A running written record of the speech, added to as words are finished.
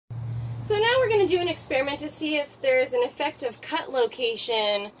So now we're going to do an experiment to see if there's an effect of cut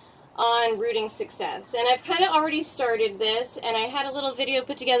location on rooting success. And I've kind of already started this, and I had a little video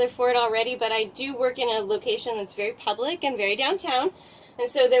put together for it already, but I do work in a location that's very public and very downtown, and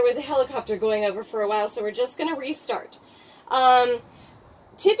so there was a helicopter going over for a while, so we're just going to restart.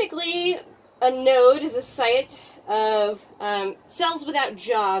 Typically, a node is a site of cells without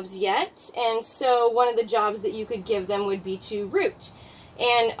jobs yet, and so one of the jobs that you could give them would be to root.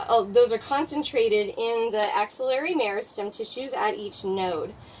 And those are concentrated in the axillary meristem tissues at each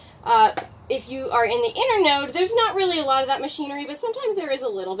node. If you are in the internode, there's not really a lot of that machinery, but sometimes there is a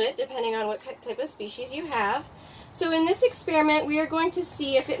little bit, depending on what type of species you have. So in this experiment, we are going to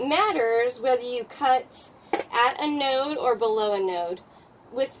see if it matters whether you cut at a node or below a node.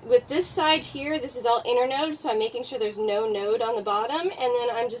 With this side here, this is all internode, so I'm making sure there's no node on the bottom, and then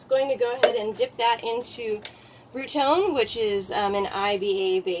I'm just going to go ahead and dip that into Rootone, which is an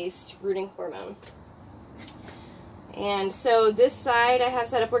IBA-based rooting hormone. And so this side I have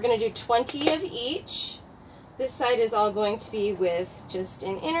set up, we're going to do 20 of each. This side is all going to be with just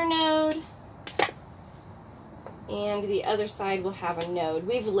an internode, and the other side will have a node.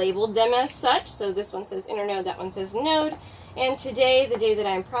 We've labeled them as such, so this one says internode, that one says node. And today, the day that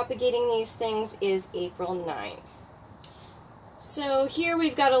I'm propagating these things, is April 9th. So here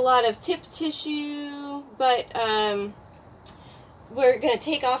we've got a lot of tip tissue, but we're going to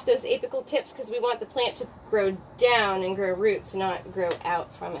take off those apical tips because we want the plant to grow down and grow roots, not grow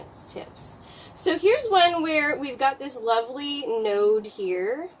out from its tips. So here's one where we've got this lovely node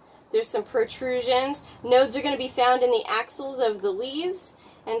here. There's some protrusions. Nodes are going to be found in the axils of the leaves.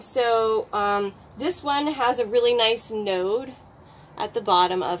 And so this one has a really nice node at the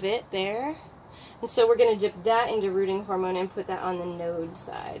bottom of it there. And so we're going to dip that into rooting hormone and put that on the node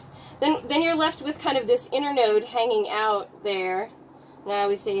side. Then you're left with kind of this internode hanging out there. And I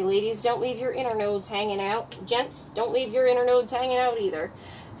always say, ladies, don't leave your internodes hanging out. Gents, don't leave your internodes hanging out either.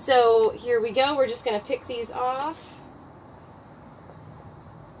 So here we go. We're just going to pick these off.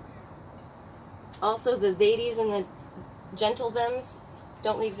 Also, the ladies and the gentlethems,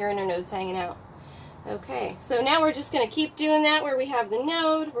 don't leave your internodes hanging out. Okay, so now we're just going to keep doing that where we have the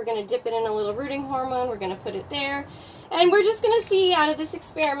node. We're going to dip it in a little rooting hormone. We're going to put it there. And we're just going to see out of this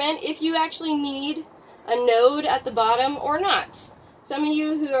experiment if you actually need a node at the bottom or not. Some of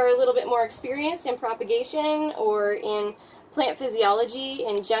you who are a little bit more experienced in propagation or in plant physiology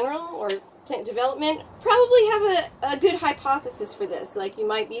in general or plant development probably have a good hypothesis for this. Like you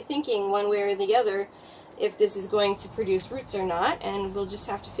might be thinking one way or the other if this is going to produce roots or not, and we'll just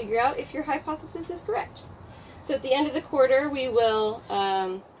have to figure out if your hypothesis is correct. So at the end of the quarter we will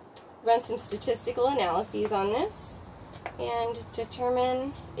run some statistical analyses on this and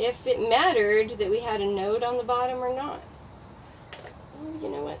determine if it mattered that we had a node on the bottom or not. Oh, you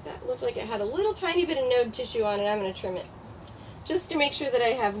know what, that looked like it had a little tiny bit of node tissue on it. I'm going to trim it just to make sure that I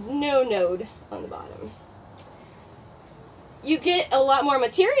have no node on the bottom. You get a lot more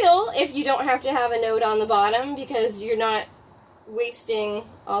material if you don't have to have a node on the bottom because you're not wasting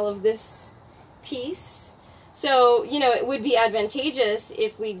all of this piece. So, you know, it would be advantageous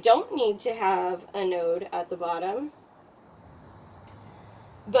if we don't need to have a node at the bottom.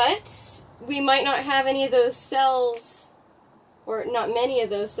 But we might not have any of those cells, or not many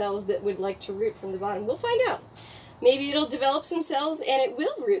of those cells that would like to root from the bottom. We'll find out. Maybe it'll develop some cells and it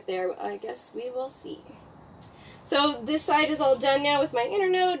will root there. I guess we will see. So this side is all done now with my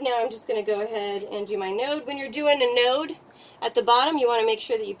internode. Now I'm just going to go ahead and do my node. When you're doing a node at the bottom, you want to make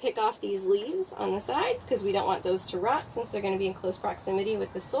sure that you pick off these leaves on the sides because we don't want those to rot since they're going to be in close proximity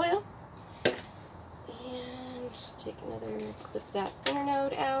with the soil. And take another, clip that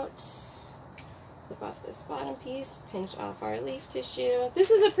internode out. Clip off this bottom piece, pinch off our leaf tissue. This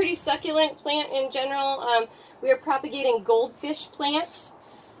is a pretty succulent plant in general. We are propagating Goldfish Plant.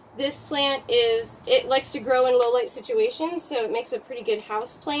 This plant it likes to grow in low light situations, so it makes a pretty good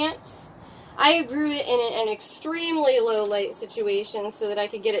house plant. I grew it in an extremely low light situation so that I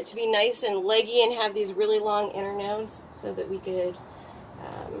could get it to be nice and leggy and have these really long internodes so that we could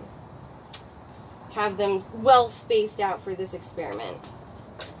have them well spaced out for this experiment.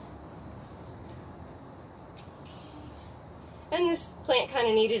 And this plant kind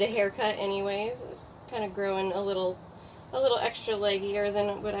of needed a haircut anyways. It was kind of growing a little extra leggier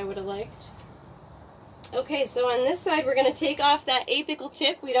than what I would have liked. Okay, so on this side we're going to take off that apical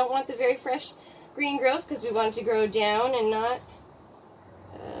tip. We don't want the very fresh green growth because we want it to grow down and not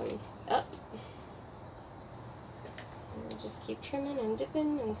up. And we'll just keep trimming and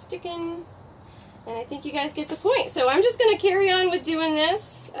dipping and sticking. And I think you guys get the point. So I'm just going to carry on with doing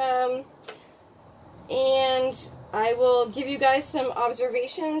this. And I will give you guys some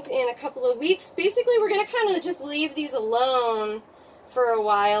observations in a couple of weeks. Basically, we're going to kind of just leave these alone for a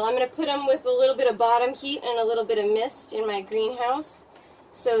while. I'm going to put them with a little bit of bottom heat and a little bit of mist in my greenhouse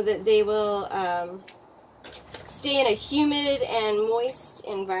so that they will stay in a humid and moist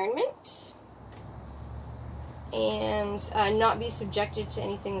environment and not be subjected to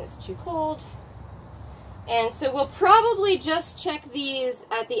anything that's too cold. And so we'll probably just check these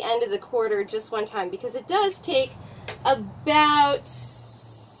at the end of the quarter just one time, because it does take about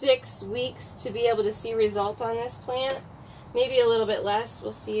 6 weeks to be able to see results on this plant. Maybe a little bit less.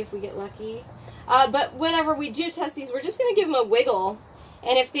 We'll see if we get lucky. But whenever we do test these, we're just going to give them a wiggle.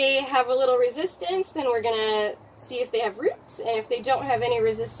 And if they have a little resistance, then we're going to see if they have roots. And if they don't have any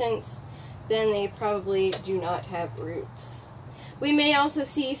resistance, then they probably do not have roots. We may also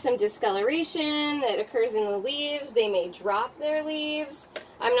see some discoloration that occurs in the leaves. They may drop their leaves.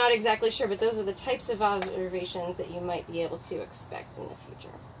 I'm not exactly sure, but those are the types of observations that you might be able to expect in the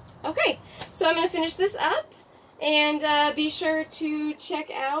future. Okay, so I'm going to finish this up, and be sure to check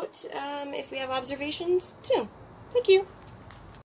out if we have observations soon. Thank you.